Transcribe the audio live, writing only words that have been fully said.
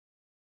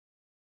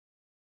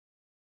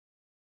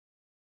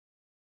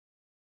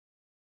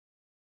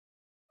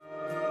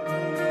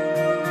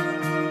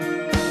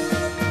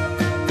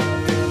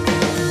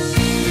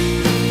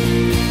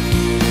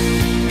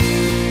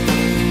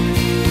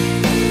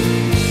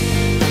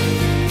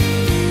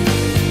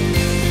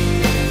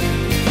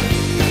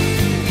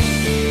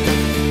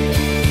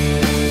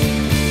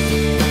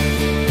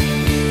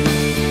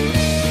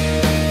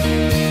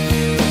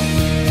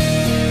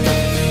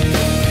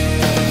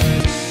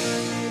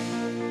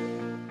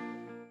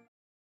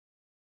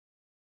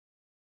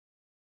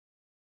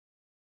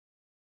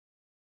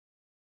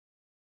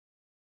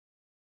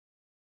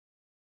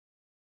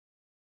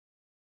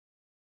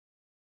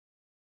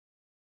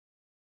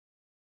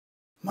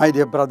My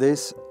dear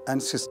brothers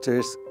and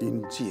sisters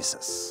in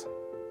Jesus,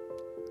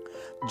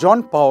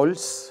 John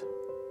Pauls,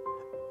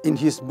 in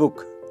his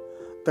book,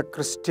 The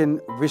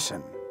Christian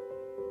Vision,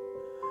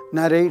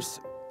 narrates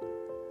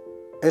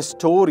a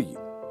story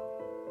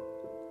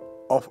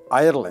of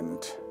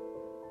Ireland,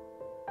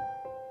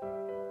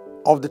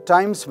 of the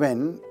times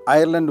when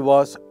Ireland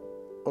was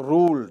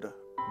ruled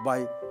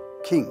by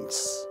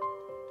kings.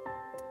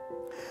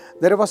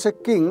 There was a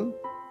king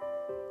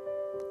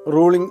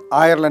ruling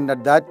Ireland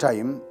at that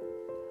time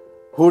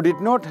who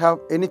did not have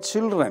any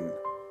children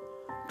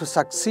to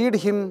succeed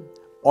him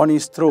on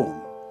his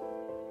throne.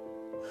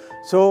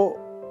 So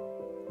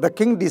the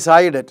king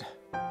decided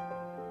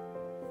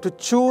to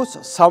choose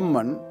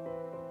someone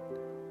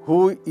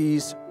who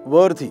is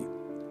worthy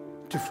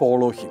to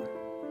follow him.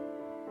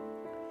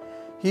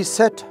 He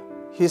set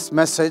his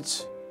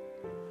message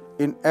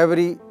in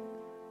every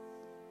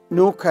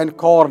nook and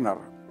corner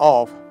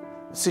of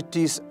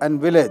cities and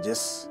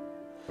villages,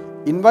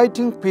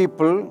 inviting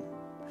people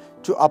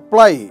to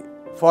apply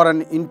for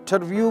an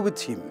interview with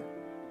him,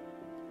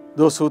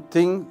 those who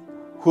think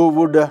who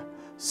would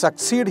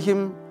succeed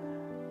him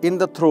in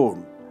the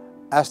throne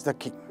as the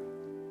king.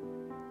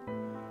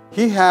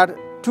 He had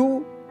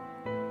two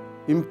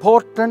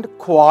important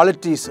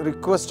qualities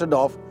requested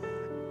of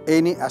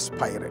any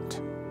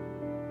aspirant.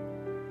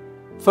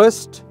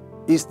 First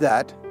is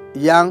that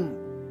young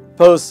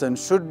person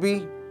should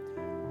be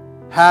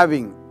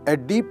having a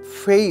deep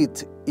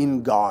faith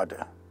in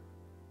God.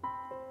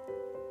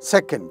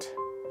 Second,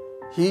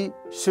 he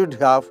should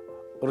have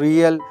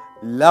real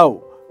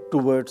love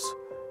towards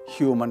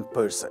human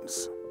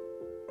persons.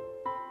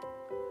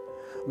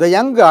 The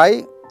young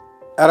guy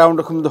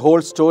around whom the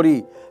whole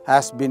story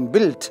has been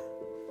built,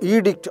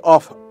 edict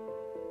of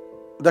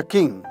the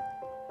king,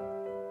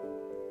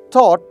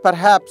 thought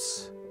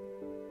perhaps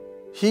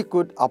he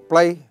could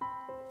apply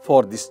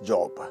for this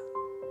job.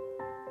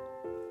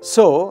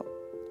 So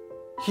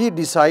he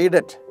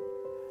decided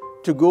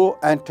to go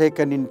and take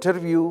an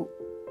interview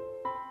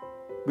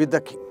with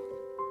the king.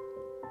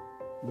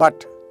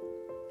 But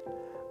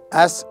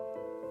as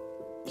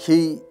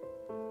he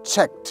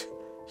checked,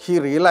 he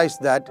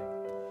realized that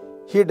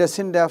he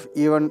doesn't have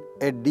even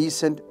a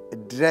decent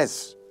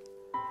dress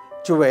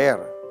to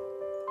wear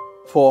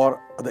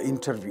for the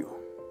interview.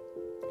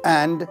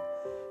 And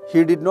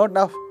he did not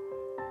have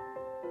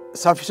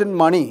sufficient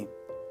money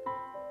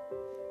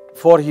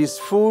for his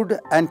food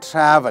and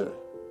travel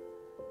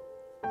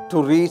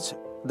to reach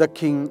the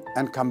king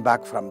and come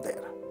back from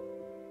there.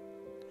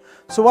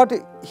 So what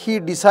he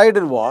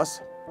decided was,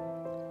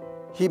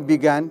 he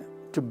began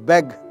to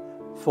beg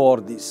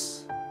for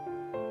this.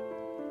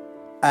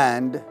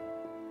 And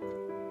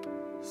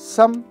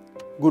some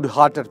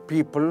good-hearted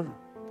people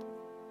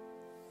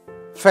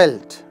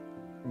felt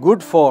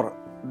good for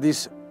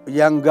this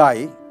young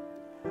guy,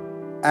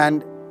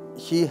 and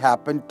he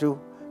happened to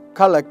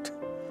collect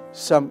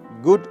some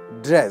good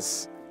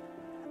dress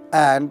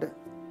and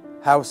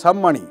have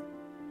some money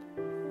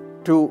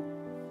to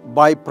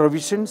buy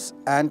provisions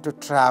and to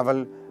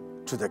travel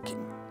to the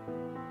king.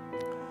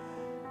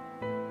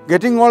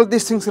 Getting all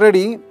these things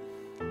ready,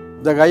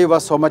 the guy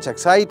was so much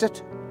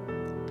excited.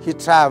 He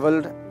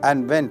traveled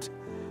and went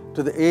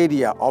to the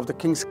area of the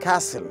king's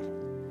castle.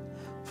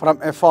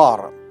 From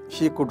afar,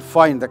 he could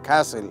find the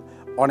castle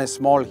on a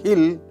small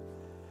hill.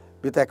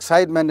 With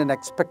excitement and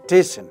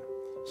expectation,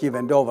 he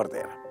went over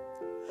there.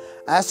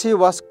 As he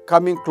was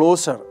coming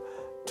closer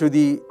to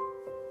the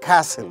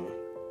castle,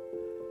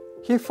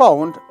 he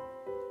found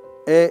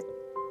an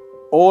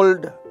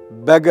old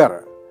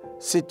beggar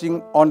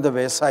sitting on the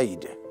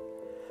wayside.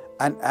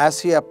 And as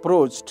he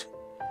approached,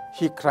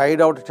 he cried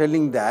out,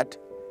 telling that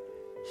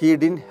he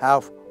didn't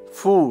have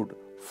food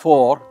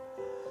for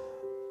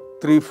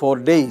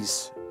 3-4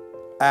 days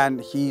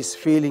and he is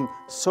feeling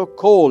so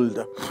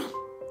cold.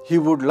 He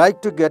would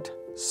like to get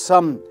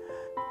some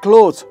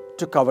clothes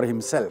to cover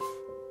himself.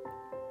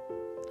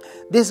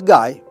 This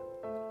guy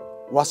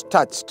was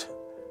touched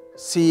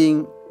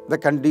seeing the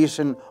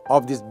condition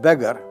of this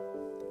beggar.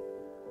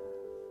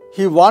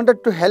 He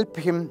wanted to help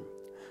him,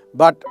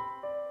 but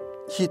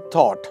he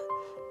thought,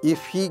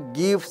 if he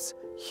gives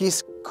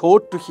his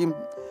coat to him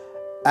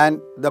and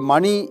the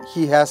money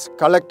he has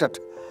collected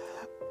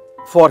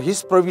for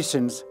his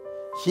provisions,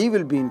 he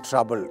will be in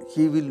trouble.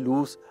 He will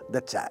lose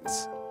the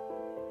chance.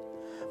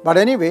 But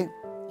anyway,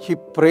 he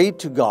prayed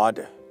to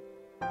God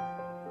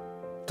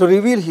to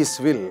reveal his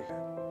will.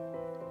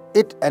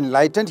 It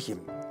enlightened him.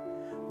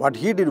 What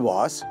he did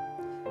was,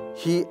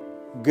 he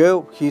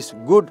gave his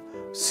good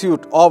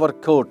suit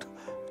overcoat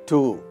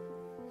to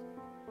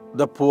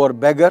the poor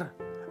beggar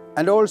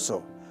and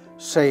also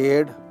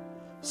shared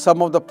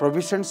some of the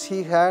provisions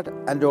he had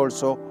and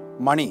also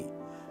money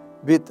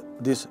with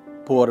this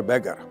poor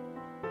beggar.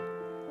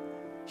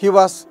 He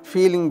was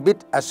feeling a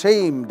bit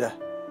ashamed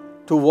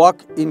to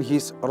walk in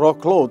his raw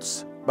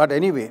clothes, but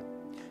anyway,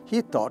 he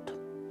thought,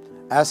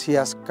 as he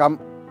has come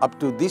up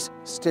to this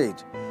stage,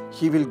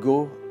 he will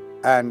go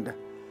and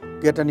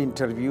get an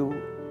interview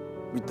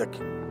with the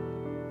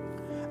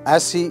king.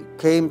 As he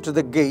came to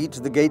the gate,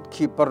 the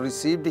gatekeeper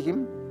received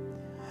him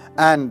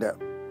and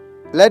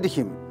led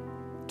him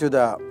to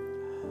the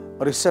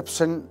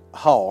reception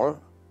hall,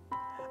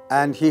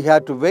 and he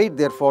had to wait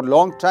there for a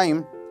long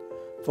time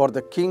for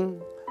the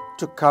king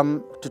to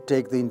come to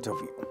take the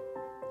interview.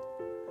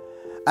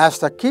 As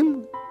the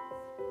king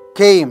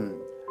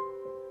came,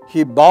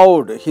 he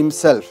bowed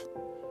himself,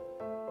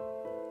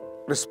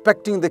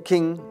 respecting the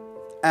king,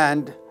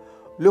 and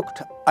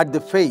looked at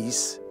the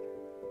face.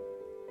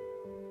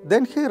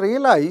 Then he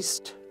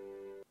realized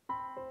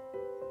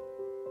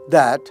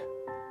that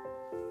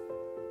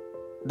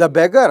the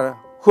beggar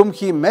whom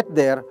he met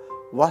there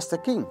was the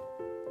king.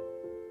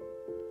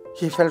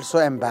 He felt so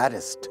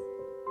embarrassed.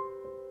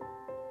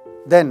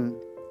 Then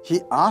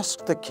he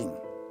asked the king,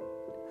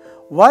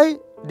 "Why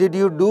did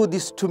you do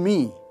this to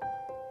me?"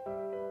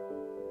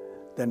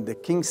 Then the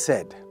king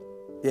said,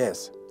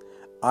 "Yes,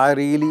 I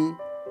really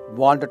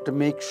wanted to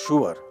make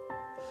sure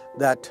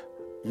that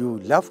you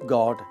love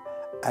God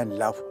and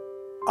love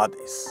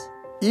others."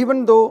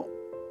 Even though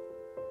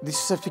this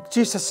is a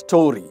fictitious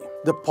story,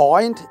 the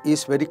point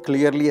is very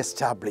clearly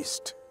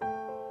established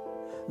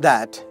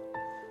that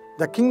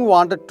the king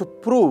wanted to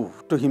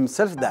prove to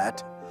himself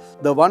that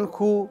the one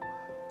who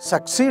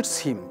succeeds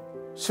him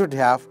should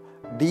have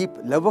deep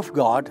love of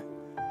God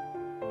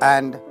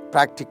and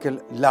practical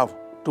love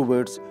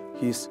towards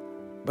his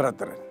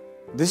brethren.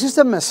 This is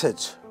the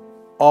message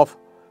of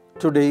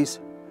today's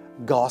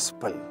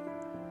gospel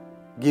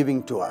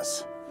giving to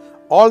us.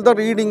 All the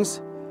readings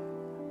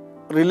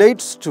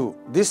relates to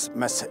this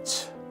message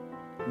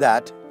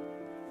that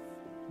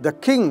the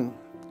king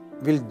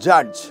will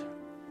judge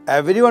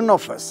every one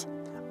of us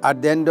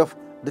at the end of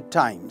the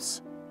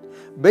times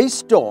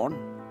based on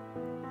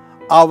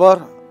our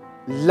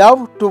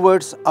love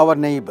towards our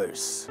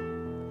neighbors,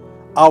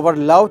 our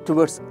love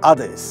towards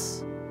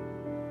others,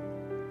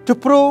 to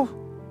prove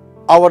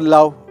our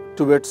love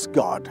towards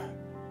God.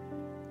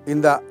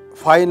 In the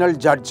final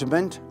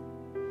judgment,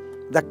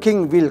 the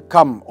king will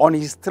come on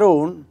his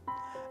throne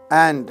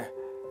and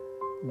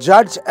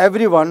judge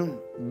everyone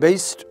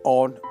based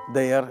on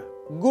their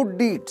good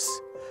deeds.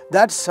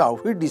 That's how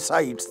he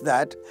decides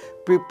that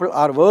people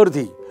are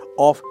worthy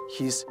of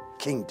his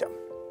kingdom.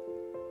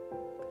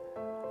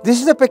 This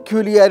is the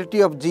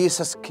peculiarity of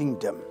Jesus'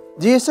 kingdom.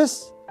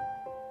 Jesus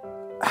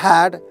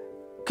had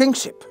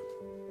kingship.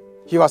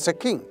 He was a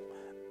king.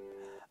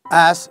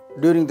 As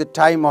during the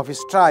time of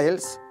his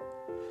trials,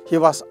 he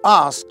was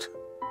asked,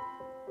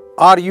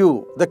 "Are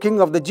you the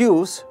king of the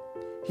Jews?"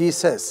 He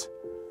says,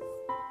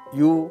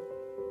 "You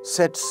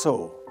said so."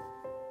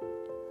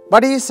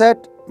 But he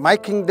said, "My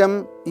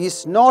kingdom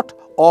is not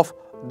of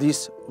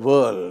this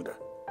world."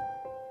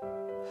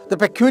 The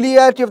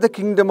peculiarity of the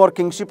kingdom or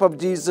kingship of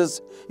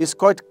Jesus is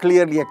quite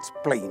clearly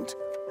explained.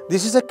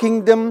 This is a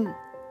kingdom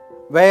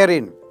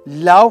wherein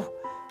love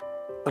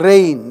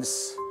reigns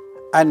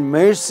and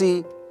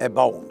mercy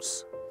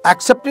abounds.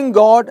 Accepting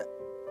God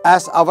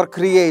as our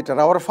Creator,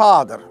 our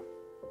Father,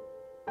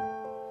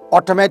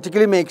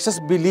 automatically makes us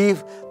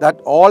believe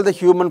that all the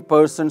human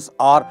persons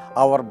are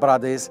our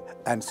brothers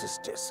and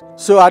sisters.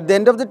 So at the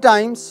end of the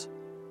times,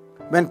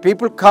 when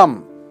people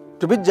come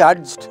to be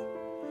judged,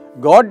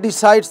 God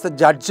decides the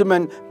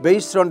judgment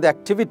based on the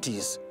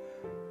activities,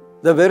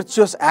 the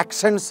virtuous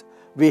actions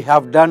we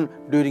have done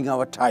during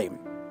our time.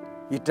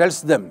 He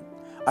tells them,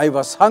 "I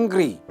was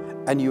hungry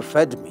and you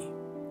fed me.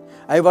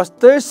 I was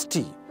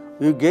thirsty,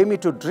 you gave me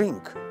to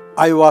drink.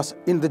 I was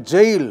in the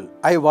jail,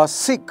 I was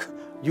sick,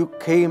 you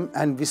came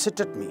and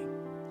visited me.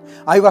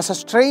 I was a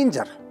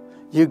stranger,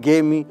 you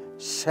gave me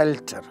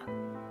shelter."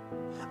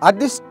 At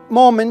this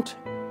moment,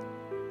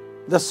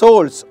 the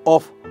souls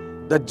of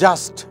the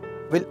just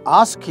will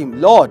ask him,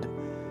 "Lord,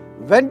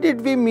 when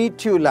did we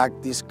meet you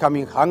like this,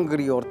 coming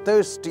hungry or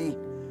thirsty,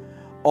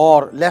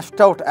 or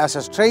left out as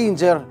a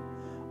stranger,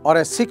 or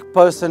a sick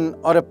person,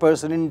 or a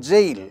person in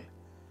jail?"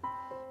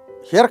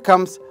 Here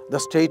comes the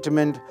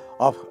statement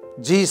of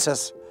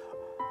Jesus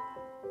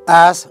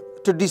as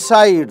to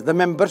decide the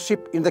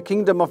membership in the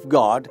kingdom of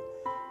God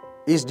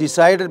is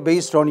decided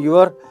based on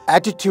your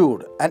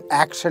attitude and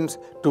actions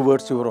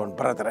towards your own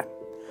brethren.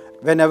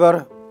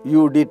 Whenever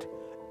you did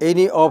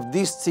any of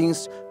these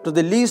things to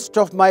the least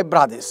of my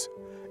brothers,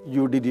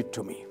 you did it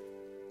to me.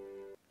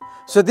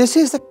 So this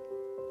is the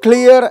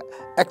clear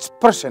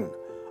expression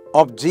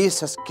of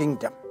Jesus'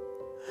 kingdom.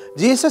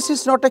 Jesus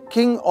is not a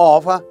king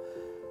of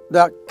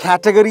the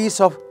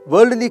categories of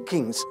worldly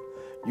kings,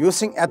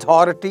 using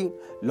authority,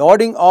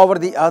 lording over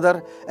the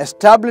other,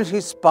 establish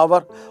his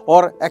power,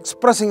 or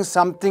expressing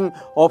something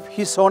of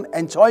his own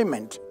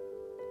enjoyment.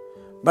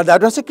 But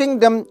that was a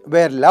kingdom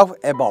where love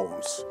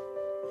abounds,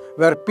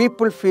 where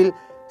people feel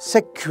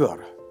secure,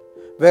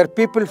 where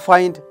people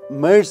find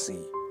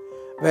mercy,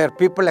 where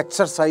people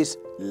exercise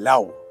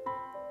love.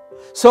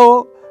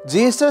 So,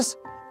 Jesus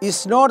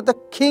is not the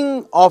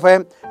king of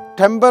a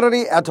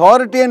temporary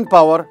authority and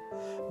power,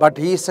 but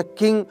he is a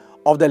king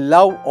of the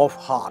love of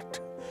heart.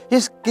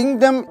 His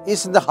kingdom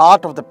is in the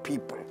heart of the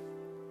people.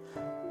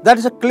 That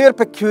is a clear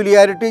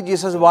peculiarity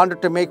Jesus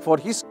wanted to make for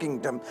his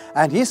kingdom,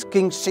 and his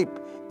kingship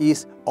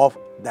is of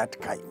that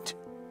kind.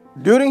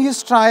 During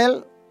his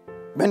trial,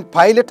 when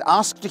Pilate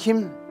asked him,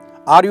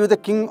 "Are you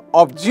the king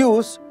of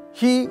Jews?"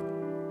 he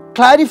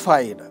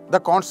clarified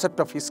the concept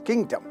of his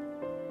kingdom.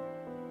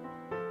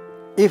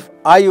 "If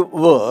I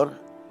were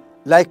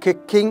like a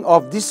king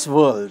of this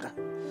world,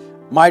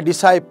 my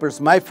disciples,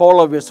 my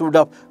followers would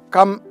have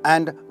come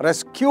and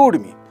rescued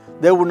me.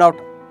 They would not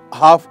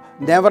have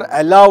never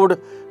allowed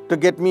to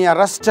get me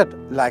arrested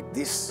like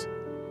this.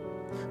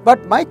 But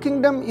my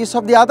kingdom is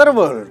of the other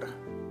world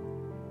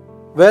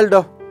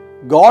of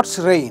God's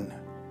reign,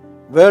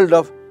 world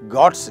of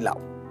God's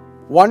love."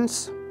 Once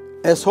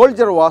a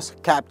soldier was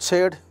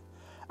captured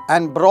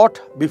and brought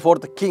before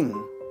the king,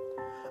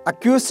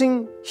 accusing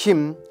him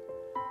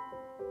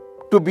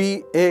to be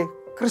a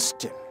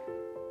Christian.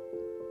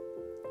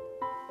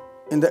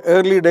 In the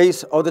early days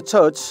of the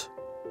church,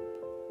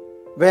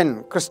 when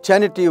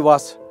Christianity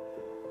was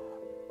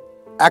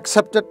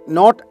accepted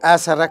not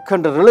as a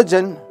reckoned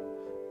religion,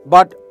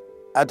 but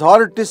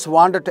authorities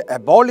wanted to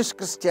abolish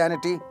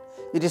Christianity,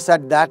 it is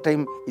at that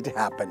time it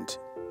happened.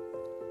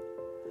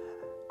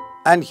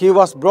 And he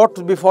was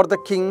brought before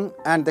the king,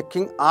 and the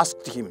king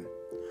asked him,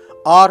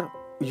 "Are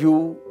you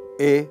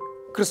a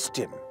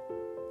Christian?"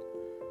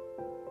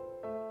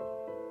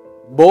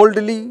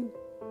 Boldly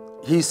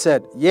he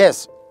said,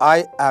 "Yes, I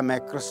am a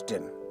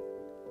Christian."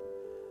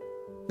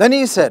 Then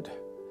he said,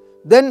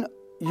 "Then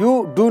you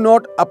do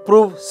not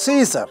approve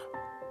Caesar.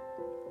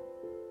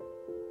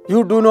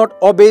 You do not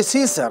obey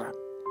Caesar."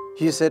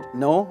 He said,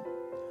 "No,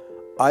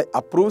 I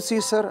approve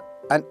Caesar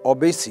and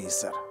obey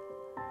Caesar."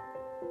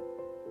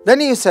 Then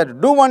he said,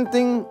 "Do one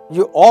thing,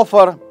 you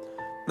offer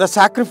the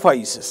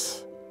sacrifices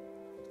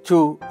to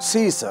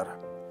Caesar.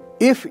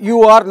 If you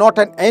are not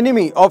an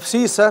enemy of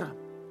Caesar,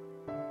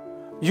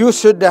 you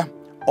should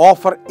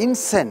offer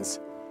incense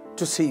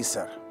to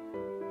Caesar."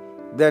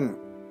 Then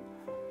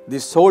the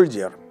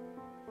soldier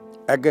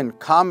again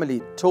calmly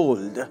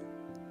told,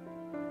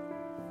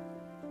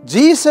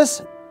 "Jesus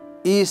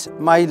is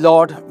my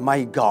Lord,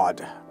 my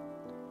God.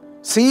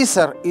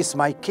 Caesar is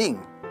my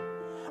king.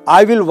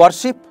 I will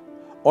worship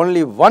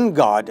only one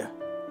God,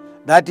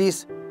 that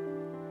is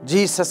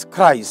Jesus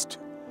Christ,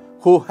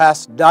 who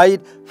has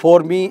died for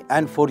me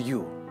and for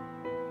you."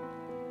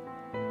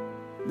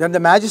 Then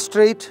the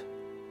magistrate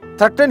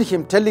threatened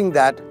him, telling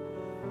that,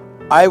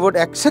 "I would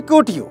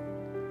execute you."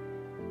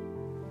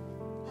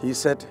 He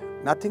said,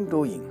 "Nothing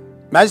doing."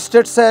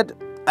 Magistrate said,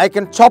 "I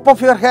can chop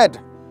off your head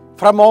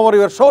from over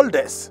your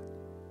shoulders."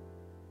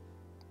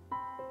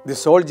 The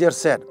soldier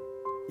said,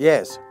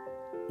 "Yes,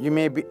 you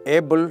may be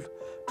able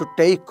to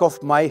take off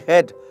my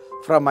head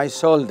from my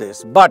shoulders,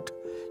 but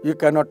you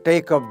cannot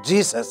take off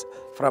Jesus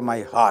from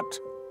my heart."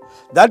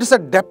 That is a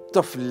depth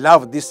of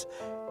love this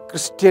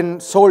Christian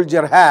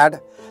soldier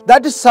had.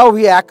 That is how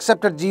he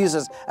accepted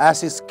Jesus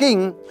as his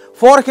king.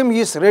 For him,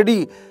 he is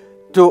ready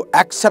to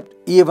accept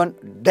even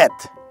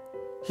death.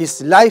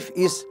 His life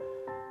is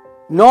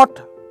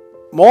not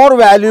more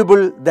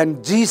valuable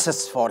than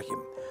Jesus for him.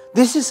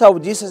 This is how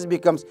Jesus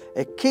becomes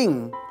a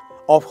king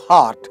of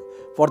heart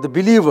for the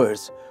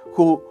believers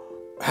who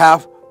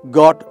have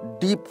got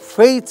deep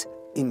faith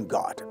in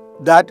God.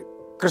 That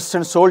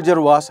Christian soldier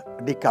was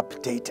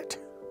decapitated.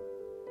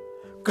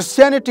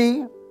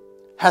 Christianity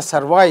has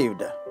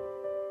survived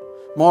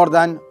more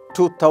than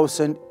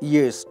 2000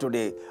 years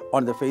today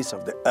on the face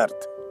of the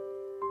earth.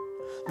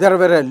 There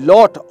were a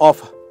lot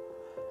of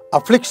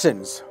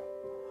afflictions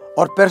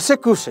or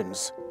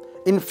persecutions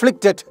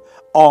inflicted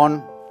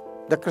on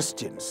the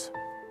Christians.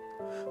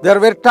 There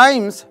were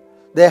times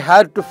they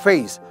had to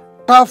face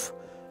tough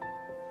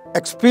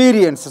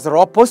experiences or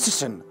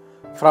opposition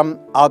from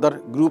other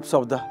groups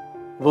of the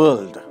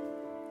world.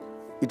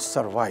 It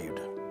survived.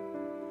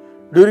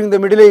 During the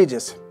Middle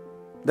Ages,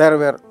 there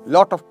were a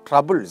lot of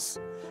troubles,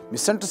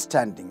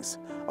 misunderstandings,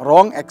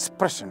 wrong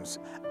expressions,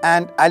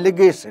 and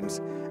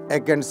allegations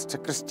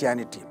against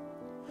Christianity.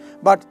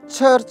 But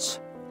church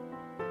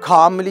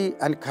calmly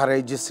and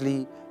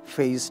courageously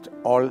faced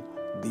all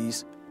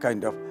these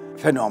kind of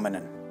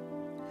phenomenon.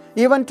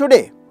 Even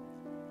today,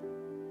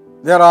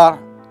 there are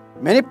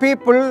many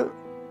people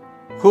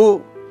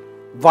who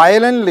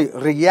violently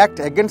react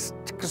against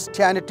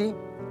Christianity.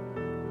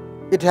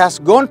 It has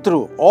gone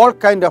through all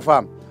kind of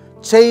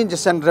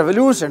changes and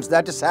revolutions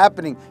that is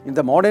happening in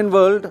the modern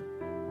world.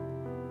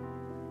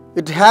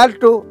 It had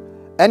to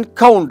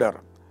encounter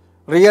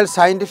real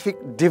scientific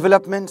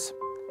developments,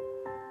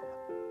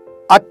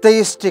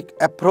 atheistic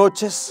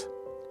approaches,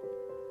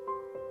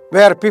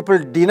 where people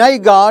deny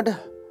God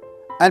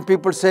and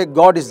people say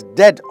God is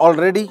dead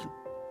already.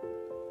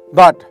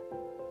 But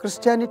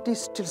Christianity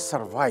still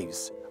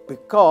survives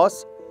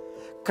because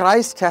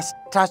Christ has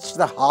touched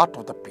the heart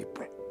of the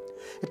people.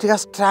 It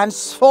has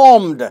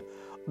transformed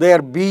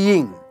their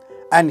being,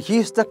 and He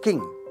is the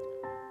King.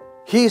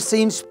 He is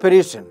the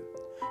inspiration.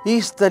 He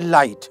is the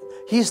light.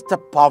 He is the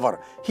power.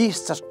 He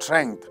is the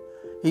strength.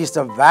 He is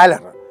the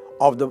valor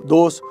of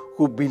those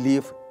who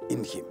believe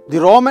in Him.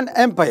 The Roman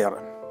Empire,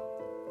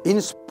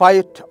 in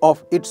spite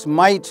of its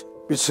might,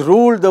 which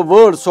ruled the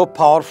world so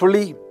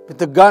powerfully with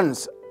the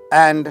guns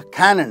and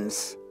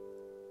cannons,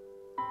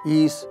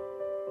 is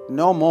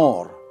no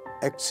more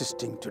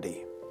existing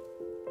today.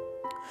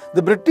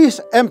 The British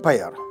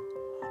Empire,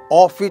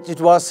 of which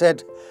it was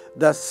said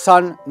the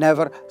sun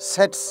never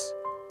sets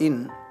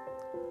in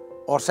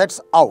or sets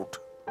out,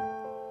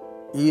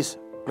 is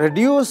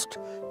reduced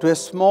to a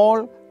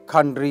small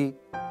country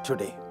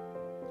today.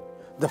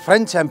 The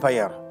French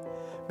Empire,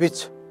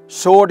 which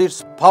showed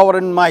its power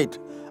and might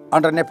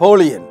under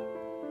Napoleon,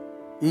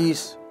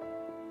 is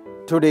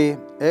today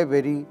a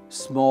very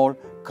small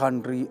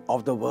country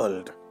of the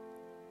world.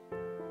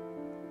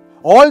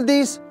 All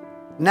these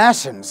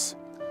nations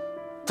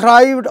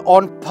thrived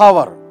on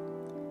power,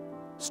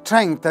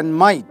 strength and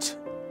might,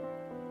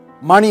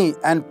 money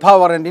and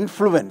power and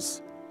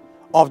influence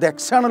of the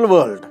external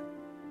world.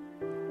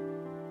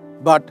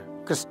 But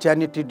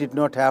Christianity did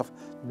not have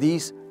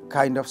these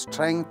kind of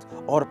strength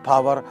or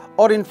power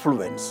or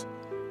influence.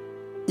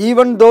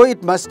 Even though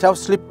it must have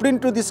slipped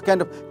into this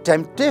kind of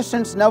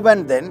temptations now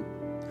and then,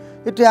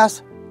 it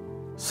has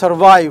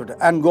survived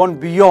and gone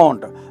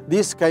beyond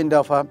these kind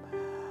of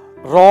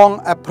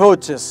wrong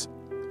approaches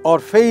or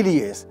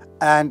failures,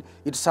 and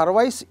it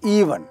survives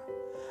even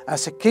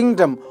as a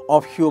kingdom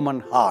of human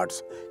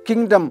hearts,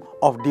 kingdom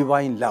of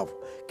divine love,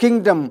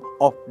 kingdom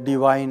of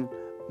divine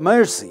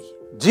mercy.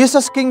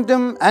 Jesus'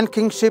 kingdom and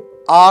kingship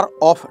are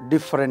of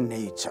different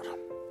nature.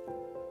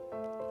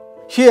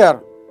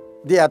 Here,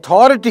 the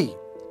authority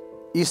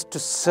is to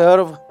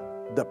serve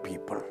the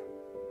people.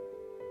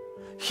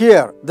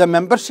 Here, the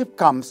membership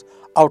comes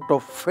out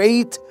of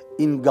faith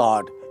in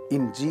God,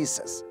 in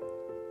Jesus.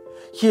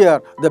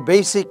 Here, the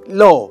basic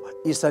law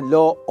is a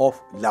law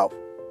of love.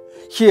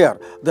 Here,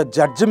 the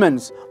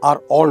judgments are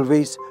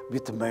always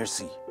with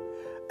mercy.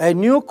 A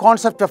new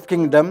concept of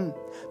kingdom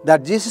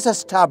that Jesus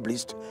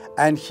established,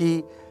 and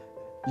He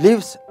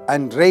lives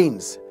and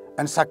reigns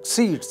and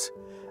succeeds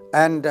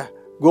and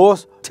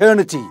goes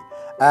eternity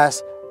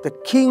as the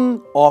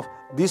King of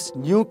this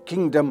new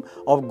kingdom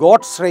of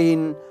God's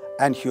reign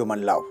and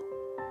human love.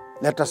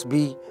 Let us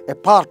be a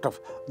part of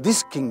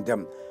this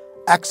kingdom.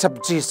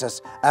 Accept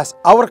Jesus as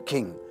our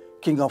King,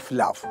 King of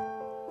love,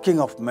 King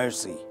of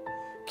mercy,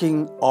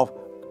 King of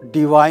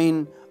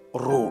divine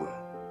rule.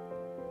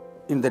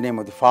 In the name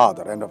of the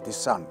Father, and of the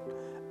Son,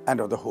 and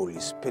of the Holy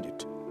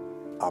Spirit.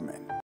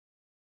 Amen.